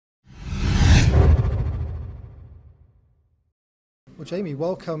Well, Jamie,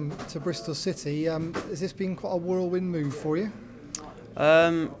 welcome to Bristol City. Has this been quite a whirlwind move for you?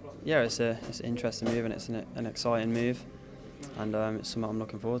 Yeah, it's an interesting move and it's an exciting move, and it's something I'm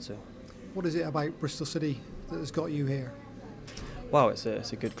looking forward to. What is it about Bristol City that has got you here? Well, it's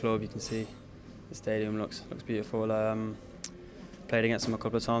a good club. You can see the stadium looks beautiful. Played against them a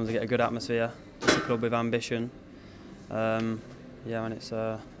couple of times. They get a good atmosphere. It's a club with ambition. Yeah, and it's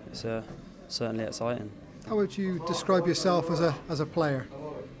certainly exciting. How would you describe yourself as a player?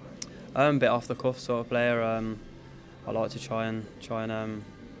 A bit off the cuff sort of player. I like to try and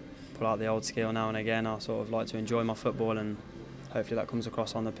pull out the old skill now and again. I sort of like to enjoy my football, and hopefully that comes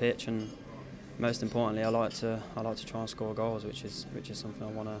across on the pitch. And most importantly, I like to try and score goals, which is something I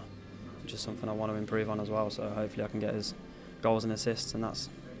want to improve on as well. So hopefully I can get as goals and assists, and that's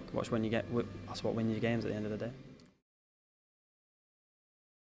what wins you games at the end of the day.